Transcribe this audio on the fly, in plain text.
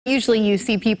Usually you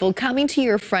see people coming to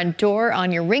your front door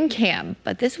on your Ring cam,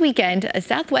 but this weekend a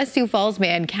Southwest Sioux Falls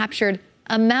man captured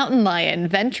a mountain lion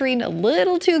venturing a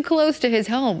little too close to his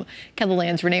home.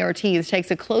 KELOLAND's Renee Ortiz takes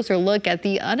a closer look at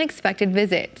the unexpected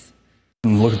visit.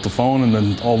 Look at the phone and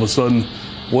then all of a sudden,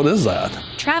 what is that?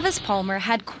 Travis Palmer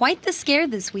had quite the scare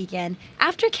this weekend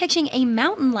after catching a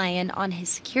mountain lion on his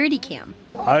security cam.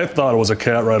 I thought it was a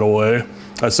cat right away.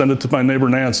 I sent it to my neighbor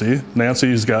Nancy.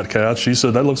 Nancy's got cats. She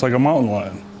said that looks like a mountain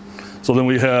lion. So then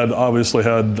we obviously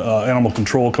had animal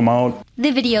control come out. The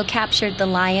video captured the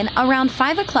lion around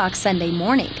 5 o'clock Sunday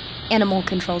morning. Animal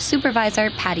control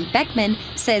supervisor Patty Beckman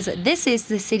says this is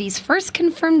the city's first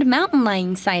confirmed mountain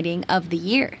lion sighting of the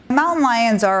year. Mountain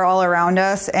lions are all around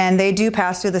us and they do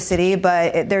pass through the city,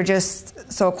 but they're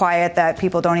just so quiet that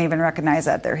people don't even recognize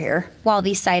that they're here. While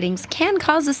these sightings can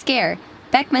cause a scare,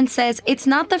 Beckman says it's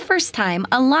not the first time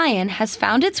a lion has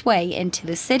found its way into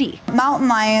the city. Mountain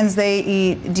lions, they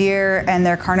eat deer and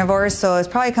they're carnivores, so it's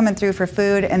probably coming through for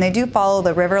food, and they do follow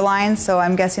the river lines, so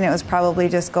I'm guessing it was probably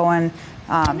just going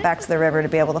back to the river to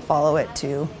be able to follow it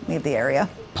to leave the area.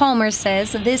 Palmer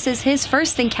says this is his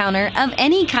first encounter of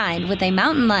any kind with a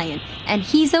mountain lion, and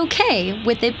he's okay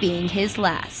with it being his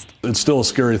last. It's still a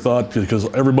scary thought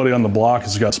because everybody on the block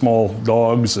has got small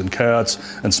dogs and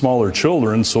cats and smaller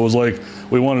children, so it was like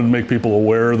we wanted to make people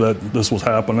aware that this was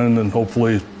happening and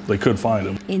hopefully they could find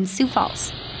him. In Sioux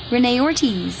Falls, Renee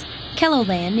Ortiz,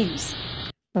 KELOLAND News.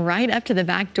 Right up to the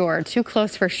back door, too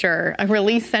close for sure. A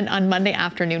release sent on Monday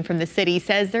afternoon from the city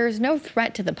says there is no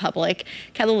threat to the public.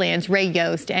 KELOLAND's Ray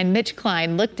Yost and Mitch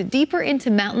Klein looked deeper into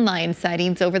mountain lion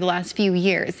sightings over the last few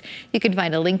years. You can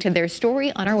find a link to their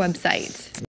story on our website.